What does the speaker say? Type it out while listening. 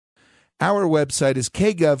our website is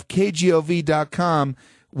kgov.com.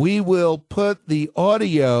 We will put the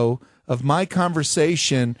audio of my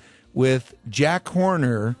conversation with Jack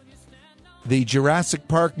Horner, the Jurassic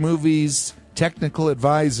Park movies technical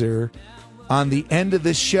advisor, on the end of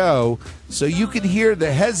this show, so you can hear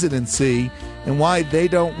the hesitancy and why they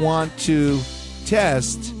don't want to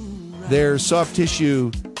test their soft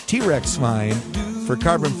tissue T-Rex spine for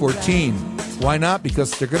carbon-14. Why not?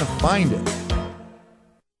 Because they're going to find it.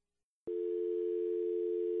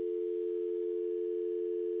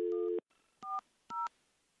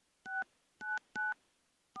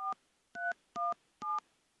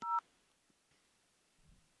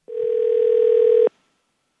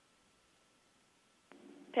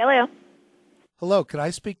 Paleo. Hello, could I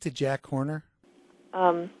speak to Jack Horner?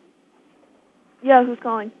 Yeah, who's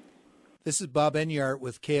calling? This is Bob Enyart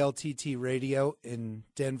with KLTT Radio in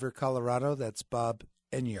Denver, Colorado. That's Bob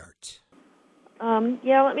Enyart.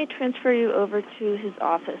 Yeah, let me transfer you over to his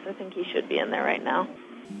office. I think he should be in there right now.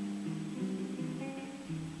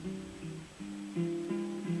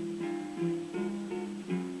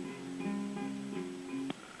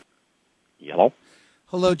 Hello?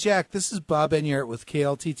 Hello, Jack. This is Bob Enyart with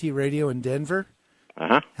KLTT Radio in Denver.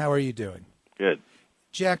 Uh-huh. How are you doing? Good.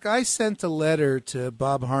 Jack, I sent a letter to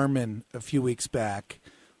Bob Harmon a few weeks back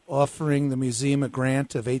offering the museum a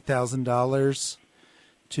grant of $8,000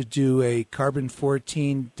 to do a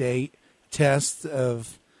carbon-14 day test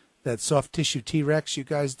of that soft tissue T-Rex you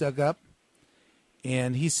guys dug up.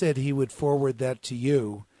 And he said he would forward that to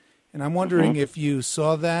you. And I'm wondering if you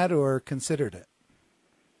saw that or considered it.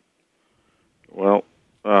 Well,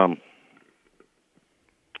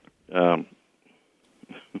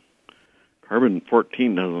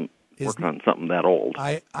 carbon-14 doesn't work on something that old.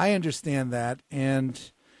 I understand that,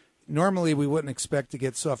 and normally we wouldn't expect to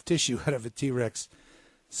get soft tissue out of a T-Rex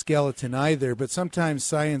skeleton either, but sometimes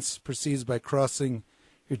science proceeds by crossing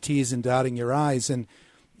your T's and dotting your I's, and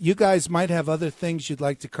you guys might have other things you'd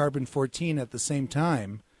like to carbon-14 at the same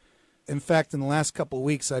time. In fact, in the last couple of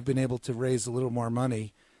weeks, I've been able to raise a little more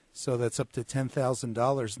money, so that's up to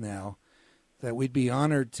 $10,000 now, that we'd be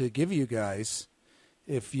honored to give you guys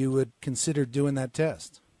if you would consider doing that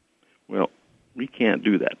test. Well, we can't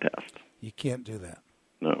do that test. You can't do that?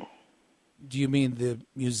 No. Do you mean the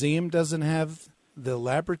museum doesn't have the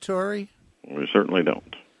laboratory? We certainly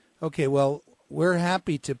don't. Okay, well, we're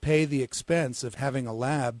happy to pay the expense of having a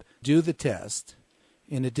lab do the test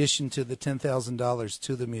in addition to the $10,000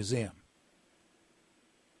 to the museum.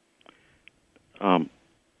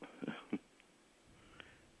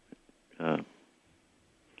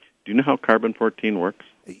 Do you know how carbon-14 works?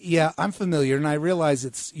 Yeah, I'm familiar, and I realize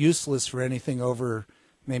it's useless for anything over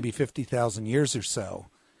maybe 50,000 years or so.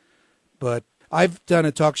 But I've done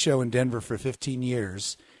a talk show in Denver for 15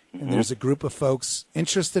 years, and there's a group of folks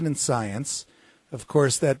interested in science. Of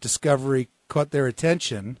course, that discovery caught their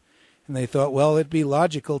attention, and they thought, well, it'd be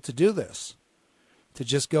logical to do this, to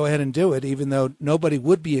just go ahead and do it, even though nobody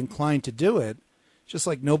would be inclined to do it, just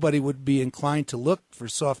like nobody would be inclined to look for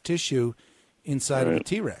soft tissue inside of a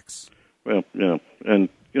T-Rex. Well, yeah, and,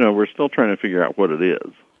 we're still trying to figure out what it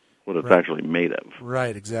is, what it's actually made of.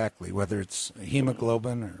 Right, exactly, whether it's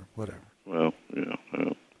hemoglobin or whatever. Well,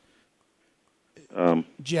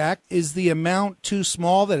 Jack, is the amount too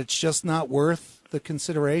small that it's just not worth the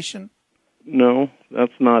consideration? No,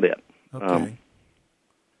 that's not it. Okay.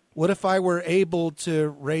 What if I were able to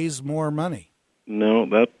raise more money? No,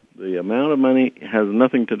 the amount of money has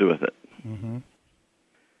nothing to do with it. Mm-hmm.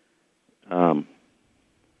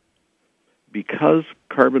 Because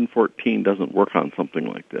carbon-14 doesn't work on something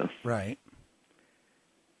like this, right,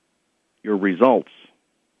 your results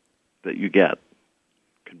that you get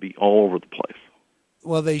could be all over the place.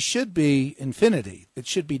 Well, they should be infinity. It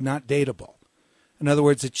should be not datable. In other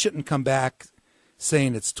words, it shouldn't come back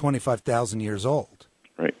saying it's 25,000 years old.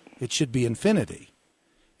 Right. It should be infinity.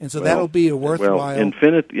 And so that'll be a worthwhile... Well,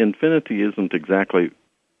 infinity isn't exactly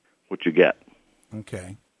what you get.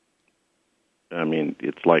 Okay. I mean,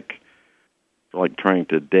 it's like trying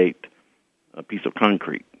to date a piece of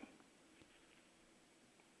concrete.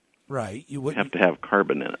 Right. You wouldn't have to have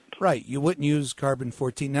carbon in it. Right. You wouldn't use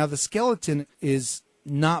carbon-14. Now, the skeleton is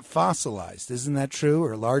not fossilized. Isn't that true,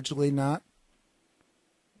 or largely not?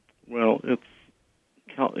 Well, it's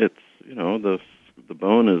the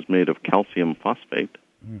bone is made of calcium phosphate.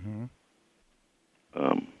 Mm-hmm.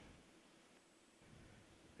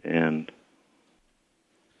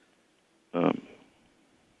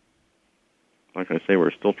 Like I say,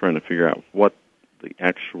 we're still trying to figure out what the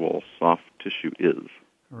actual soft tissue is.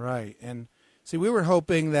 Right. And see, we were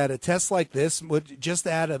hoping that a test like this would just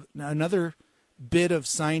add another bit of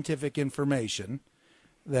scientific information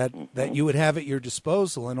that you would have at your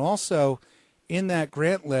disposal. And also, in that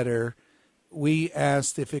grant letter, we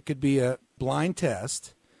asked if it could be a blind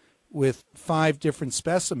test with 5 different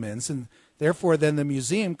specimens, and therefore then the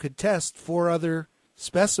museum could test 4 other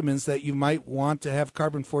specimens that you might want to have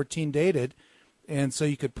carbon-14 dated, and so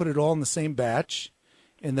you could put it all in the same batch,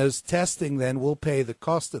 and those testing then will pay the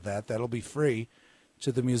cost of that. That'll be free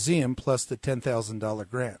to the museum plus the $10,000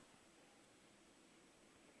 grant.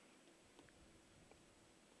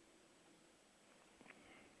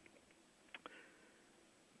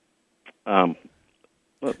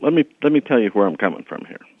 Let me tell you where I'm coming from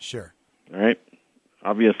here. Sure. All right.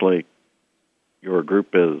 Obviously, your group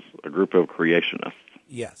is a group of creationists.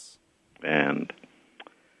 Yes. And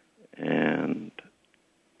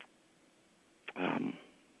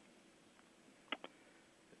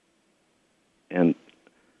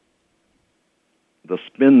the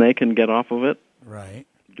spin they can get off of it, right,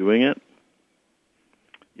 doing it,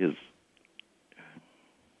 is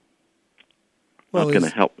not going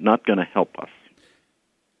to help us.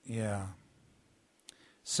 Yeah.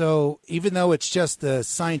 So even though it's just a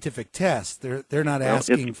scientific test, they're not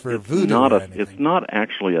asking for voodoo or anything. It's not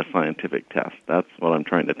actually a scientific test. That's what I'm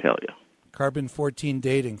trying to tell you. Carbon-14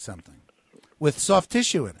 dating something with soft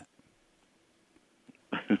tissue in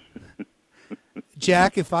it.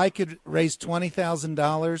 Jack, if I could raise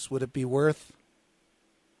 $20,000, would it be worth?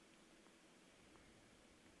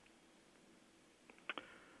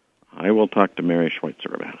 I will talk to Mary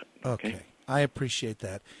Schweitzer about it. Okay. I appreciate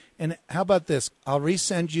that. And how about this? I'll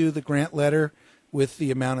resend you the grant letter with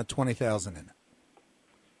the amount of $20,000 in it.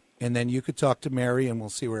 And then you could talk to Mary and we'll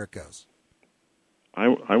see where it goes.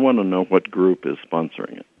 I want to know what group is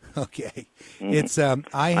sponsoring it. Okay. Mm-hmm. It's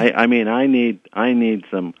I need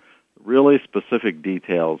some really specific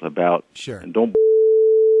details about. Sure. And don't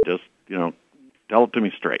just, tell it to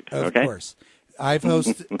me straight. Of course. I've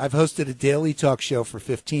hosted a daily talk show for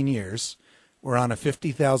 15 years. We're on a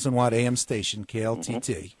 50,000 watt AM station, KLTT.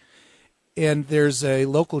 Mm-hmm. And there's a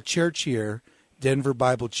local church here, Denver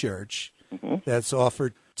Bible Church, that's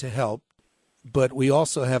offered to help. But we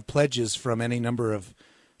also have pledges from any number of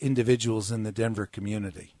individuals in the Denver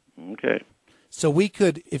community. Okay. So we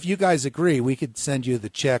could, if you guys agree, we could send you the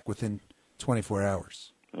check within 24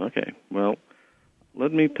 hours. Okay. Well,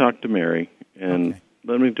 let me talk to Mary, and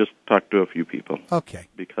let me just talk to a few people. Okay.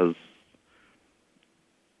 Because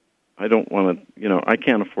I don't want to, I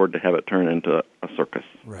can't afford to have it turn into a circus.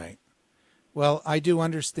 Right. Well, I do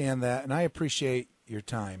understand that, and I appreciate your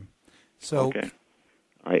time. So, okay.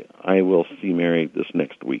 I will see Mary this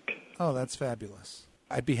next week. Oh, that's fabulous.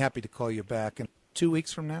 I'd be happy to call you back in 2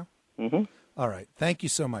 weeks from now. Mm-hmm. All right. Thank you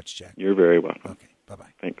so much, Jack. You're very welcome. Okay.